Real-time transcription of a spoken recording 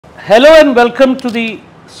Hello and welcome to the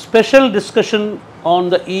special discussion on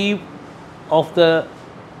the eve of the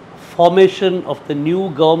formation of the new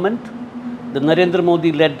government, the Narendra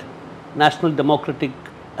Modi led National Democratic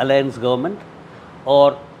Alliance government,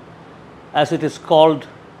 or as it is called,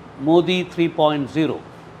 Modi 3.0.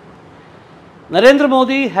 Narendra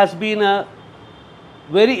Modi has been a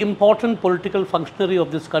very important political functionary of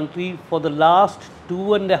this country for the last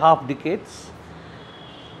 2.5 decades,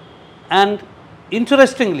 and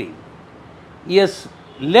interestingly, he has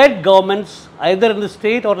led governments either in the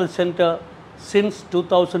state or in the center since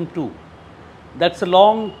 2002. That's a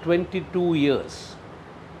long 22 years.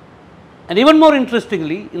 And even more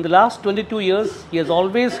interestingly, in the last 22 years, he has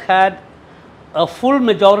always had a full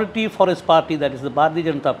majority for his party, that is the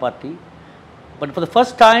Bharatiya Janata Party. But for the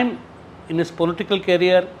first time in his political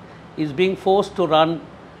career, he is being forced to run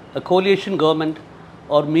a coalition government,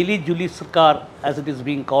 or Mili-Juli Sarkar as it is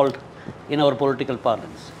being called in our political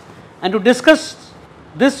parlance. And to discuss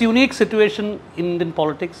this unique situation in Indian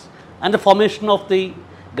politics and the formation of the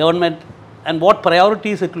government and what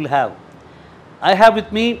priorities it will have, I have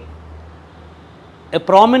with me a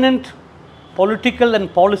prominent political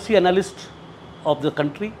and policy analyst of the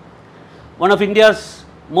country, one of India's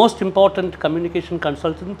most important communication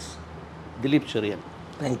consultants, Dilip Cherian.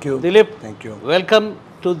 Thank you. Dilip, thank you. Welcome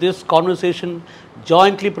to this conversation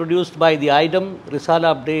jointly produced by the IDEM,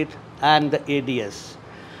 Risala Update and the ADS.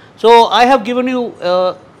 So, I have given you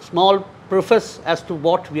a small preface as to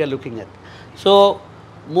what we are looking at. So,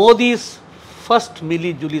 Modi's first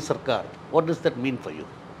Mili-Juli Sarkar, what does that mean for you?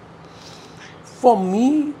 For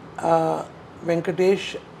me,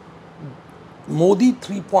 Venkatesh, Modi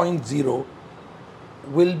 3.0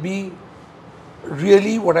 will be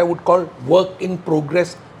really what I would call work in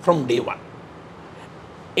progress from day one.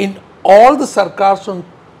 In all the Sarkars from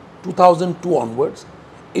 2002 onwards,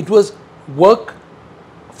 it was work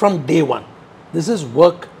from day one. This is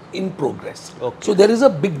work in progress. Okay. So there is a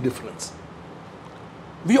big difference.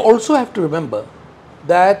 We also have to remember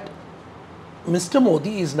that Mr.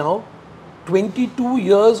 Modi is now 22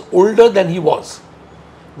 years older than he was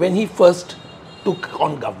when he first took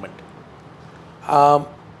on government.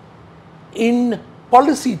 In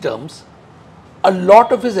policy terms, a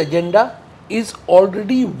lot of his agenda is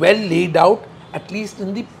already well laid out, at least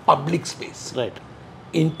in the public space. Right.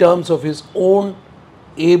 In terms of his own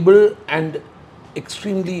able and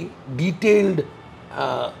extremely detailed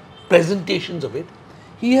presentations of it,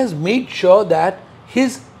 he has made sure that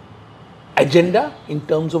his agenda in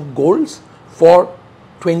terms of goals for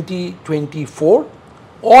 2024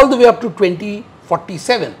 all the way up to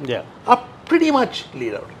 2047 are pretty much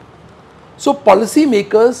laid out. So policy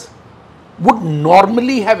makers would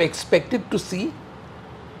normally have expected to see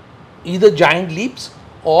either giant leaps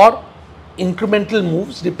or incremental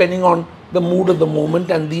moves depending on the mood of the moment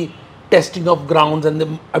and the testing of grounds and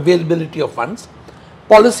the availability of funds.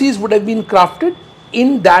 Policies would have been crafted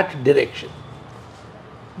in that direction.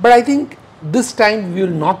 But I think this time we will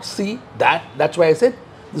not see that. That's why I said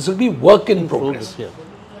this will be work in progress.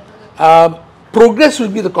 Progress will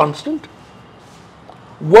be the constant.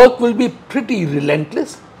 Work will be pretty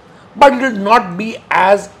relentless, but it will not be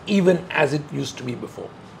as even as it used to be before.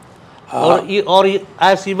 Or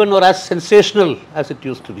as even or as sensational as it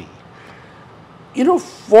used to be. You know,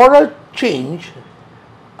 for a change,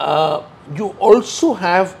 you also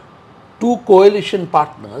have two coalition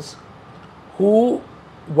partners who,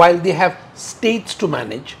 while they have states to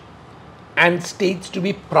manage and states to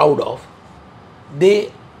be proud of,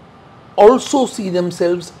 they also see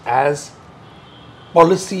themselves as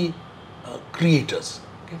policy creators.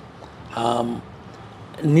 Okay?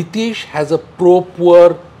 Nitish has a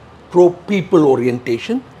pro-poor, pro-people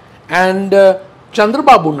orientation, and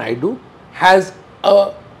Chandrababu Naidu has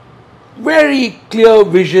a very clear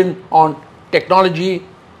vision on technology,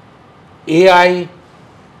 AI,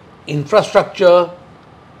 infrastructure,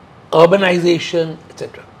 urbanization,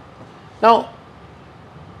 etc. Now,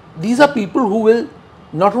 these are people who will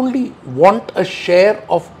not only want a share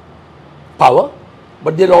of power,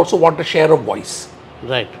 but they'll also want a share of voice.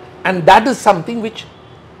 Right. And that is something which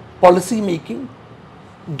policy making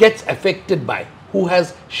gets affected by, who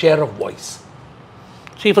has share of voice.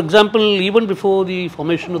 See, for example, even before the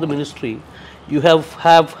formation of the ministry, you have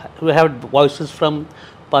voices from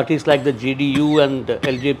parties like the JDU and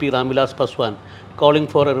LJP Ramvilas Paswan calling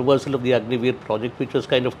for a reversal of the Agniveer project, which was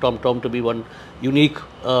kind of termed to be one unique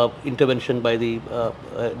intervention by the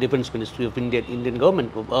Defence Ministry of Indian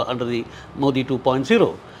government under the Modi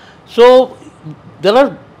 2.0. So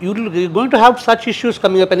you're going to have such issues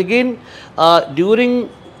coming up, and again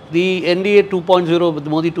during the NDA 2.0 with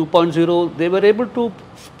Modi 2.0, they were able to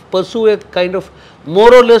pursue a kind of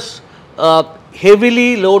more or less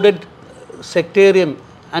heavily loaded sectarian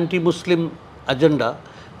anti-Muslim agenda,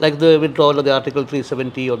 like the withdrawal of the Article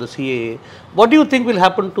 370 or the CAA. What do you think will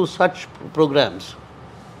happen to such programs?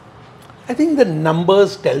 I think the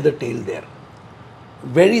numbers tell the tale there.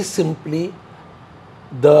 Very simply,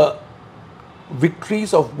 the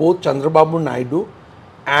victories of both Chandrababu Naidu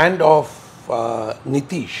and of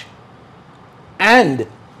Nitish and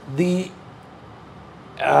the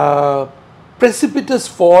precipitous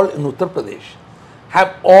fall in Uttar Pradesh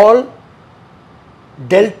have all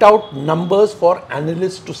dealt out numbers for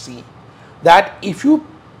analysts to see that if you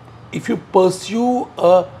pursue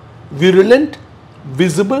a virulent,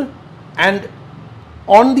 visible and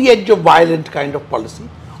on the edge of violent kind of policy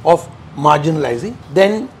of marginalizing,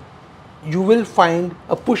 then you will find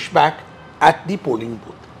a pushback at the polling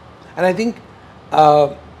booth. And I think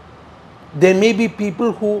there may be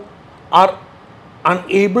people who are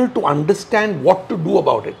unable to understand what to do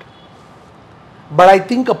about it. But I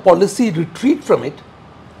think a policy retreat from it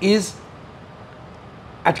is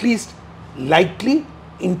at least likely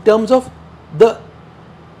in terms of the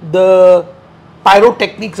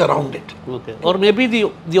pyrotechnics around it. Okay. Or maybe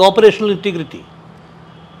the operational integrity.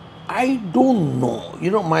 I don't know.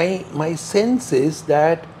 You know, my sense is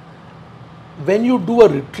that when you do a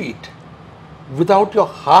retreat without your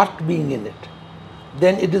heart being in it,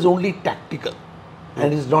 then it is only tactical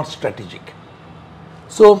and it is not strategic.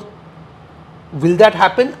 So, will that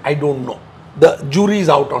happen? I don't know. The jury is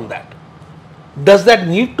out on that. Does that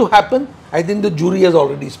need to happen? I think the jury has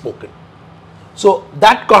already spoken. So,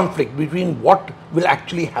 that conflict between what will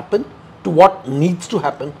actually happen to what needs to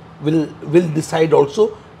happen will decide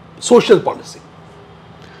also social policy.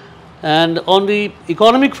 And on the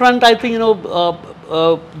economic front, I think,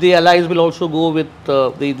 the allies will also go with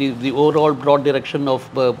the overall broad direction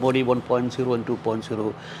of Modi 1.0 and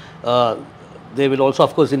 2.0. They will also,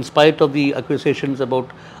 of course, in spite of the accusations about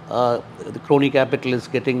the crony capitalists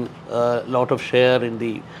getting a lot of share in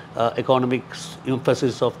the economics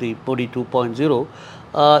emphasis of the Modi 2.0,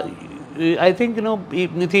 I think,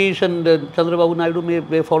 Nitish and Chandrababu Naidu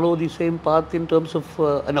may follow the same path in terms of,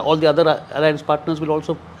 and all the other alliance partners will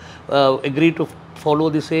also agree to follow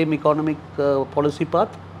the same economic policy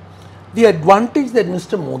path. The advantage that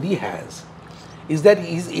Mr. Modi has is that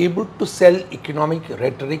he is able to sell economic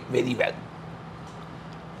rhetoric very well.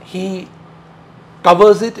 He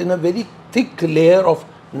covers it in a very thick layer of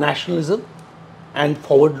nationalism and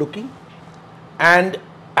forward looking, and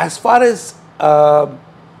as far as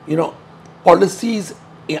policies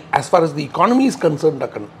as far as the economy is concerned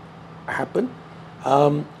happen,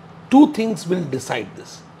 two things will decide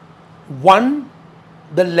this. One,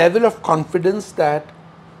 the level of confidence that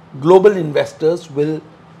global investors will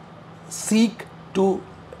seek to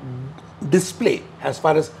display as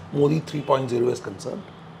far as Modi 3.0 is concerned.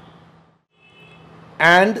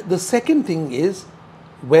 And the second thing is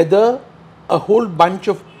whether a whole bunch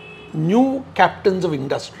of new captains of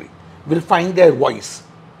industry will find their voice,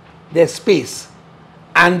 their space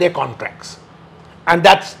and their contracts. And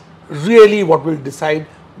that's really what will decide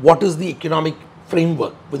what is the economic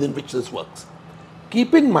framework within which this works.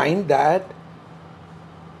 Keep in mind that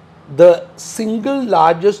the single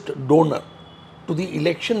largest donor to the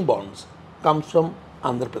election bonds comes from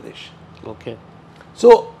Andhra Pradesh. Okay.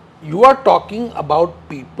 So, you are talking about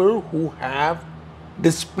people who have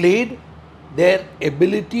displayed their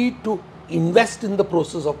ability to invest in the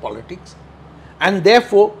process of politics, and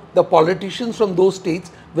therefore the politicians from those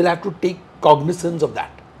states will have to take cognizance of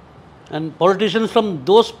that. And politicians from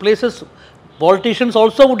those places, politicians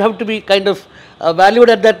also would have to be kind of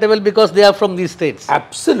valued at that level because they are from these states.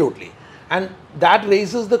 Absolutely. And that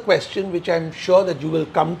raises the question which I am sure that you will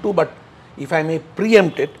come to, but if I may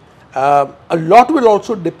preempt it, a lot will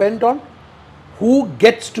also depend on who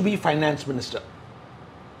gets to be finance minister.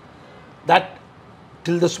 That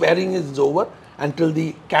till the swearing is over, until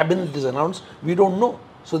the cabinet is announced, we don't know.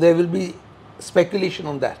 So there will be speculation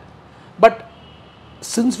on that. But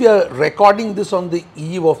since we are recording this on the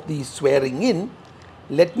eve of the swearing in,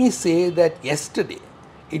 let me say that yesterday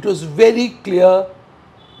it was very clear,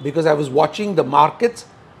 because I was watching the markets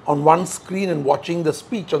on one screen and watching the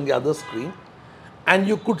speech on the other screen, and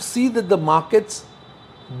you could see that the markets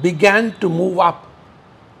began to move up.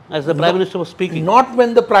 As the Prime Minister was speaking. Not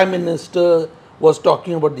when the Prime Minister was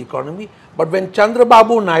talking about the economy, but when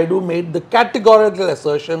Chandrababu Naidu made the categorical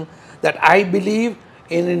assertion that I believe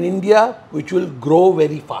in an India which will grow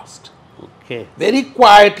very fast. Okay. Very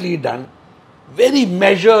quietly done, very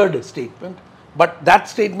measured statement, but that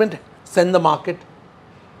statement sent the market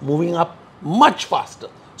moving up much faster.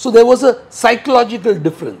 So there was a psychological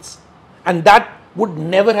difference, and that would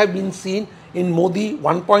never have been seen in Modi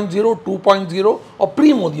 1.0, 2.0 or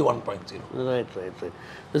pre-Modi 1.0. Right.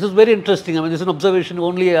 This is very interesting. I mean, this is an observation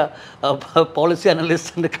only a policy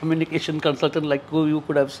analyst and a communication consultant like you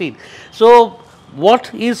could have seen. So,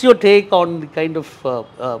 what is your take on the kind of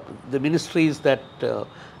the ministries that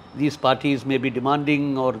these parties may be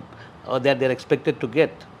demanding or that they are expected to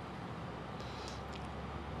get?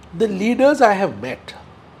 The leaders I have met,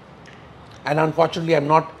 and unfortunately I am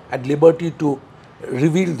not at liberty to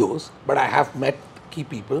reveal those, but I have met key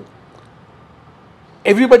people.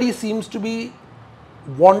 Everybody seems to be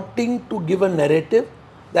wanting to give a narrative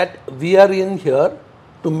that we are in here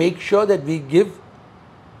to make sure that we give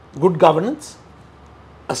good governance,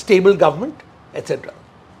 a stable government, etc.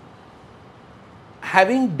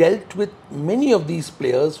 Having dealt with many of these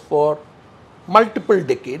players for multiple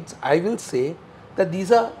decades, I will say that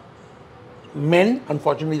these are men.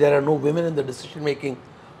 Unfortunately, there are no women in the decision making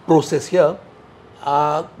process here.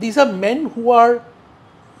 These are men who are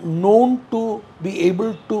known to be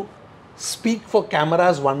able to speak for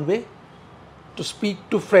cameras one way, to speak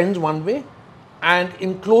to friends one way, and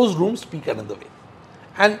in closed rooms speak another way.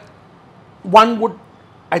 And one would,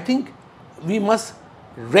 I think, we must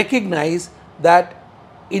recognize that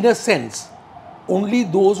in a sense, only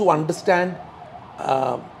those who understand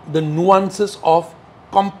the nuances of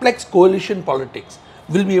complex coalition politics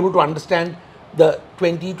will be able to understand the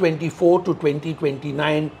 2024 to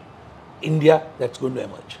 2029 India that's going to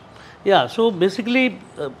emerge. Yeah, so basically,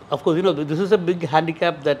 of course, this is a big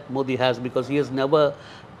handicap that Modi has because he has never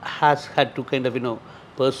had to kind of,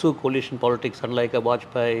 pursue coalition politics, unlike a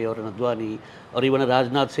Vajpayee or an Advani or even a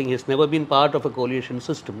Rajnath Singh. He has never been part of a coalition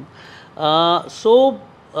system.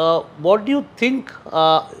 What do you think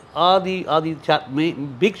are the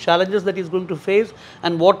big challenges that he's going to face,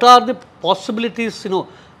 and what are the possibilities,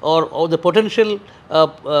 or the potential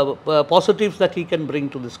positives that he can bring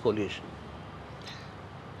to this coalition?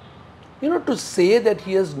 To say that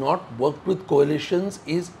he has not worked with coalitions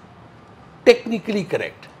is technically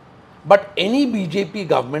correct. But any BJP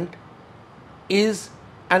government is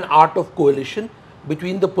an art of coalition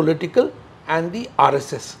between the political and the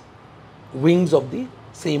RSS wings of the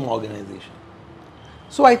same organization.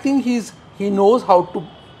 So I think he knows how to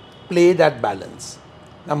play that balance,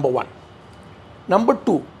 number one. Number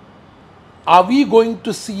two, are we going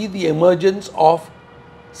to see the emergence of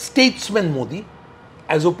statesman Modi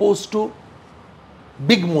as opposed to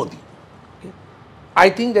big Modi? Okay. I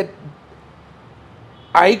think that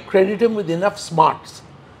I credit him with enough smarts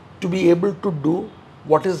to be able to do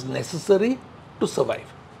what is necessary to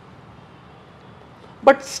survive.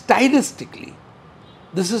 But stylistically,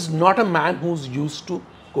 this is not a man who's used to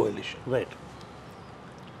coalition. Right.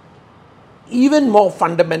 Even more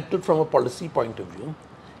fundamental from a policy point of view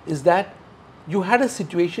is that you had a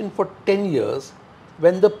situation for 10 years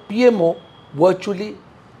when the PMO virtually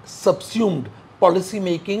subsumed policy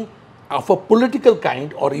making of a political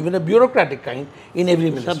kind or even a bureaucratic kind in every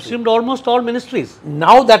ministry. Subsumed almost all ministries.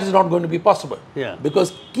 Now that is not going to be possible. Yeah.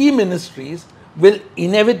 Because key ministries will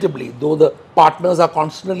inevitably, though the partners are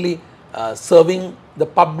constantly serving the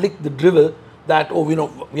public the drivel that, we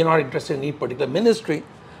are not interested in any particular ministry,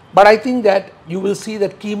 but I think that you will see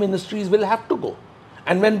that key ministries will have to go.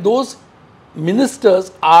 And when those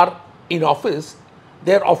ministers are in office,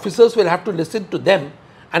 their officers will have to listen to them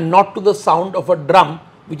and not to the sound of a drum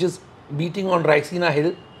which is beating on Raisina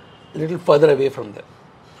Hill a little further away from them.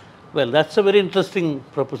 Well, that's a very interesting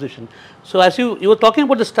proposition. So, as you were talking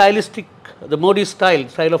about the stylistic, the Modi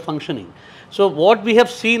style of functioning. So, what we have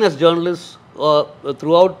seen as journalists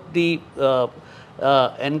throughout the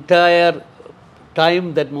entire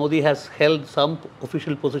time that Modi has held some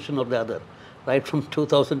official position or the other, right from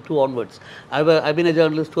 2002 onwards. I've been a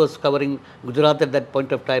journalist who was covering Gujarat at that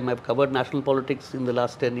point of time. I've covered national politics in the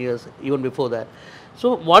last 10 years, even before that.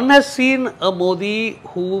 So, one has seen a Modi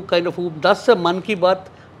who does a Man Ki Baat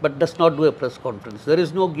but does not do a press conference. There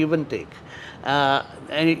is no give and take.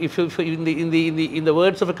 And if in the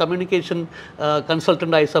words of a communication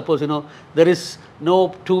consultant, I suppose, there is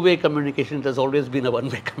no two-way communication. It has always been a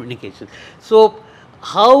one-way communication. So,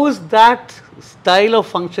 how is that style of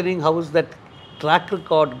functioning, how is that track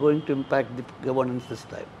record going to impact the governance this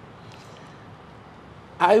time?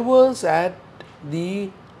 I was at the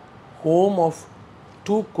home of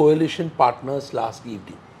two coalition partners last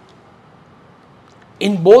evening.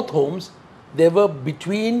 In both homes, there were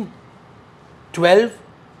between 12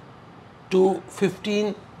 to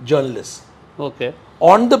 15 journalists. Okay.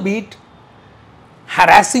 On the beat,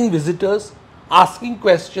 harassing visitors, asking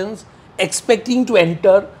questions, expecting to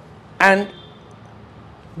enter, and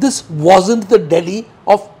this wasn't the Delhi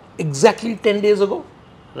of exactly 10 days ago.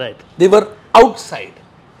 Right. They were outside.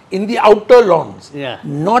 in the outer lawns, Yeah.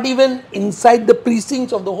 not even inside the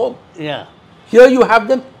precincts of the home. Yeah. Here you have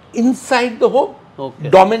them inside the home, Okay.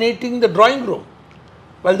 dominating the drawing room,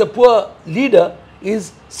 while the poor leader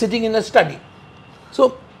is sitting in a study.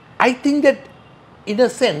 So I think that in a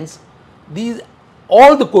sense,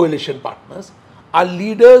 all the coalition partners are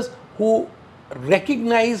leaders who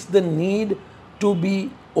recognize the need to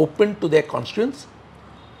be open to their constituents,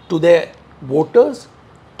 to their voters,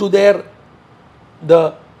 to their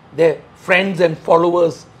friends and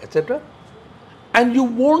followers, etc. And you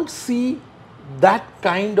won't see that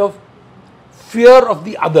kind of fear of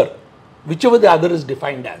the other, whichever the other is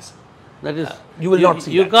defined as. That is, you will not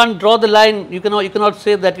see You that. can't draw the line. You cannot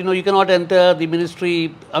say that you cannot enter the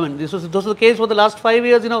ministry. I mean, this was the case for the last 5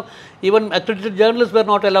 years. Even accredited journalists were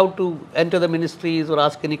not allowed to enter the ministries or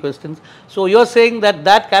ask any questions. So you are saying that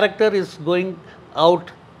that character is going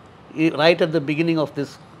out right at the beginning of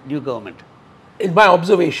this new government. In my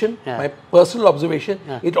observation, Yeah. my personal observation,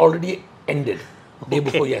 Yeah. it already ended day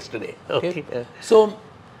before yesterday. Okay. Yeah. So,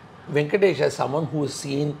 Venkatesh, as someone who has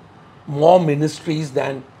seen more ministries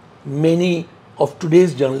than many of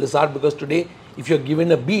today's journalists are, because today, if you're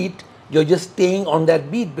given a beat, you're just staying on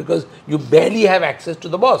that beat because you barely have access to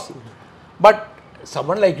the boss. But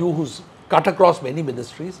someone like you who's cut across many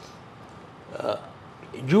ministries,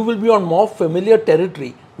 you will be on more familiar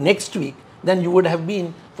territory next week than you would have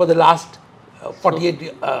been for the last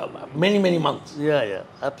 48, many months. Yeah,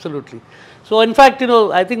 absolutely. So, in fact,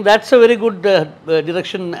 I think that's a very good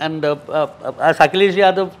direction. And as Akhilesh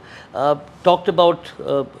Yadav talked about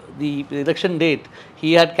the election date,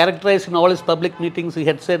 he had characterized in all his public meetings, he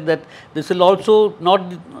had said that this will also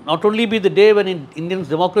not only be the day when Indian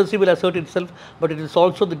democracy will assert itself, but it is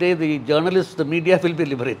also the day the journalists, the media will be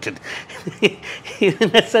liberated.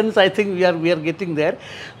 In a sense, I think we are getting there.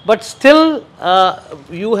 But still,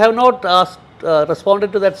 you have not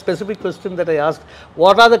responded to that specific question that I asked.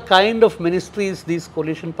 What are the kind of ministries these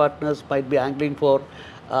coalition partners might be angling for,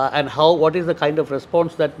 and what is the kind of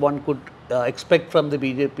response that one could expect from the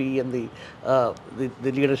BJP and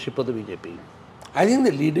the leadership of the BJP? I think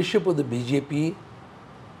the leadership of the BJP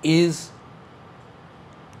is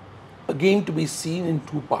again to be seen in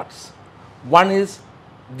two parts. One is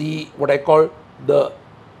what I call the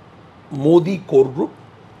Modi core group.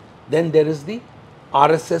 Then there is the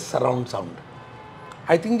RSS surround sound.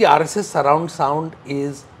 I think the RSS surround sound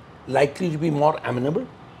is likely to be more amenable.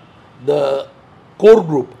 The core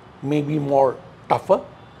group may be more tougher.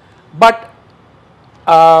 But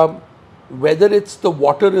whether it's the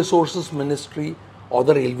water resources ministry or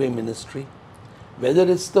the railway ministry, whether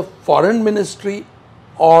it's the foreign ministry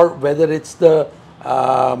or whether it's the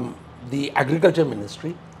agriculture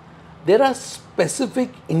ministry, there are specific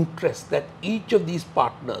interests that each of these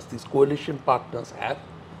partners, these coalition partners have.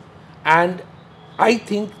 And I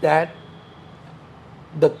think that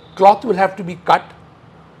the cloth will have to be cut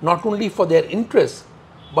not only for their interests,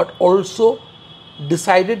 but also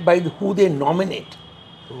decided by who they nominate.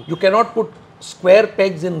 You cannot put square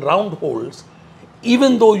pegs in round holes,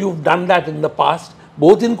 even though you've done that in the past,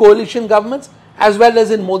 both in coalition governments as well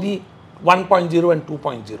as in Modi 1.0 and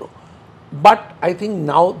 2.0. But I think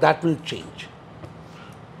now that will change.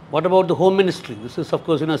 What about the Home Ministry? This is, of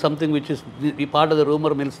course, something which is part of the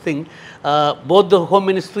rumor mills thing. Both the Home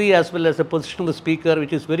Ministry as well as the position of the Speaker,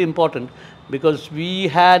 which is very important, because we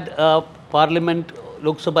had Parliament,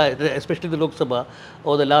 Lok Sabha, especially the Lok Sabha,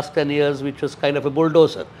 over the last 10 years, which was kind of a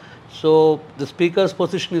bulldozer. So the Speaker's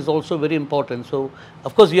position is also very important. So,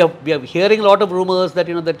 of course, we are hearing a lot of rumors that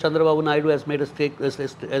that Chandrababu Naidu has made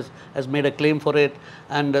has made a claim for it,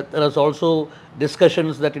 and there is also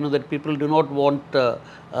discussions that that people do not want a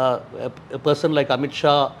person like Amit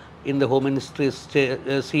Shah in the Home Ministry's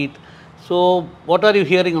seat. So, what are you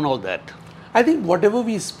hearing on all that? I think whatever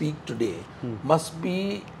we speak today must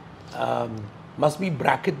be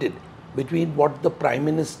bracketed between what the Prime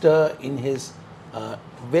Minister in his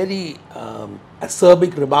very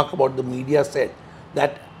acerbic remark about the media said,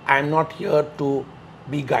 that I am not here to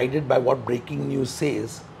be guided by what breaking news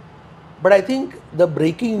says. But I think the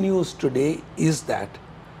breaking news today is that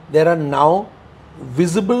there are now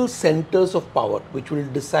visible centers of power which will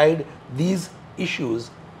decide these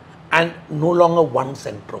issues, and no longer one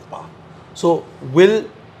center of power. So will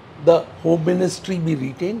the Home Ministry be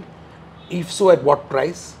retained? If so, at what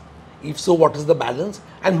price? If so, what is the balance?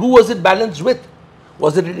 And who was it balanced with?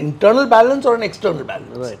 Was it an internal balance or an external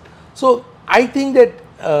balance? Right. So I think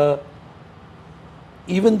that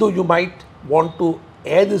even though you might want to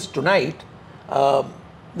air this tonight,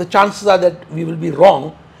 the chances are that we will be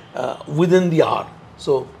wrong within the hour.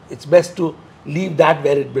 So it's best to leave that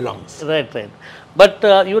where it belongs. Right.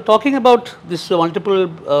 But you were talking about this multiple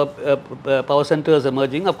power centers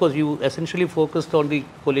emerging. Of course, you essentially focused on the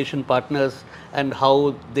coalition partners and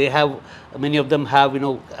how they have, many of them have,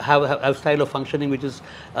 have style of functioning which is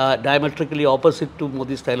diametrically opposite to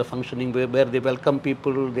Modi's style of functioning, where they welcome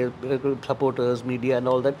people, their supporters, media and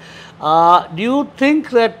all that. Do you think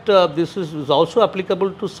that this is also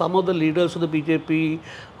applicable to some of the leaders of the BJP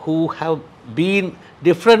who have been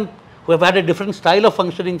different, who have had a different style of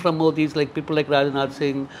functioning from Modi's, like people like Rajnath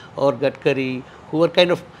Singh or Gadkari, who are kind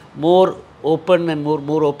of more open and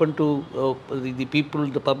more open to the people,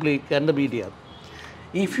 the public and the media?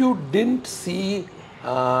 If you didn't see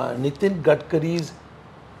Nitin Gadkari's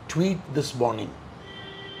tweet this morning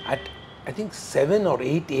at I think 7 or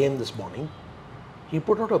 8 a.m. this morning, he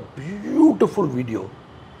put out a beautiful video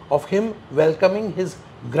of him welcoming his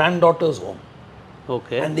granddaughters home.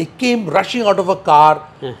 Okay. And they came rushing out of a car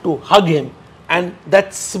to hug him, and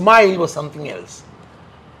that smile was something else.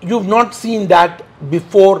 You've not seen that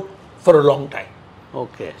before for a long time.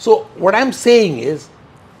 Okay. So what I'm saying is,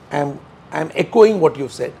 I'm echoing what you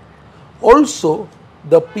said. Also,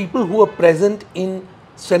 the people who are present in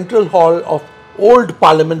Central Hall of Old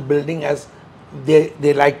Parliament building, as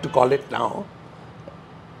they like to call it now,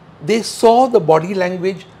 they saw the body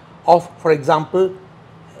language of, for example,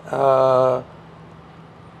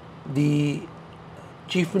 the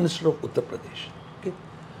Chief Minister of Uttar Pradesh. Okay.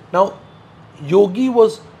 Now, Yogi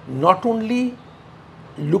was not only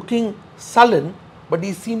looking sullen, but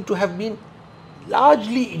he seemed to have been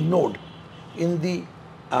largely ignored in the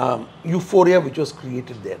euphoria which was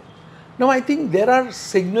created there. Now, I think there are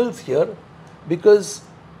signals here, because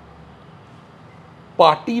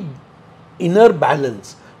party inner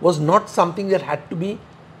balance was not something that had to be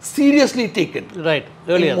seriously taken. Right.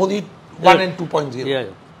 Earlier. In Modi 1 and 2.0. Yeah.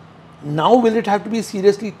 Now, will it have to be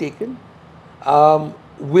seriously taken?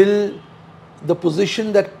 Will the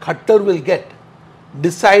position that Khattar will get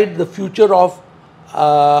decide the future of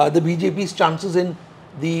the BJP's chances in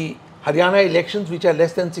the Haryana elections, which are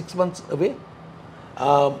less than 6 months away?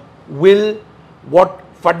 Will what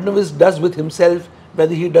Fadnavis does with himself,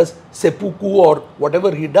 whether he does seppuku or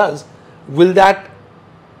whatever he does, will that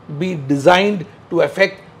be designed to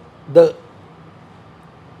affect the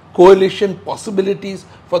coalition possibilities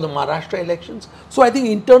for the Maharashtra elections? So I think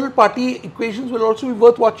internal party equations will also be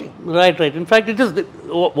worth watching. Right, right. In fact, it is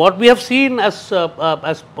what we have seen as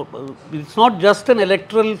it's not just an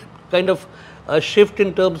electoral kind of shift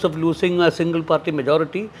in terms of losing a single party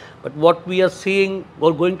majority, but what we are seeing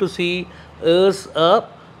or going to see is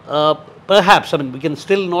perhaps, I mean, we can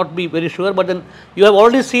still not be very sure, but then you have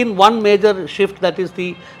already seen one major shift, that is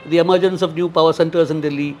the emergence of new power centers in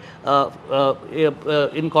Delhi,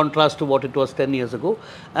 in contrast to what it was 10 years ago.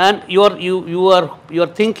 And you are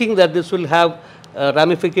thinking that this will have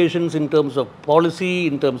ramifications in terms of policy,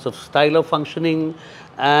 in terms of style of functioning,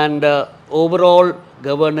 and overall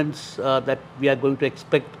governance that we are going to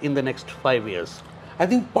expect in the next 5 years. I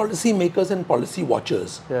think policy makers and policy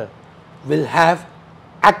watchers will have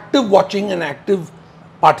active watching and active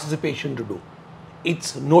participation to do.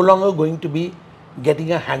 It's no longer going to be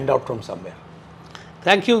getting a handout from somewhere.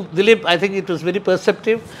 Thank you, Dilip. I think it was very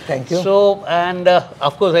perceptive. Thank you. So, and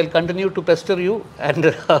of course, I'll continue to pester you.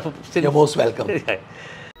 And you're most welcome.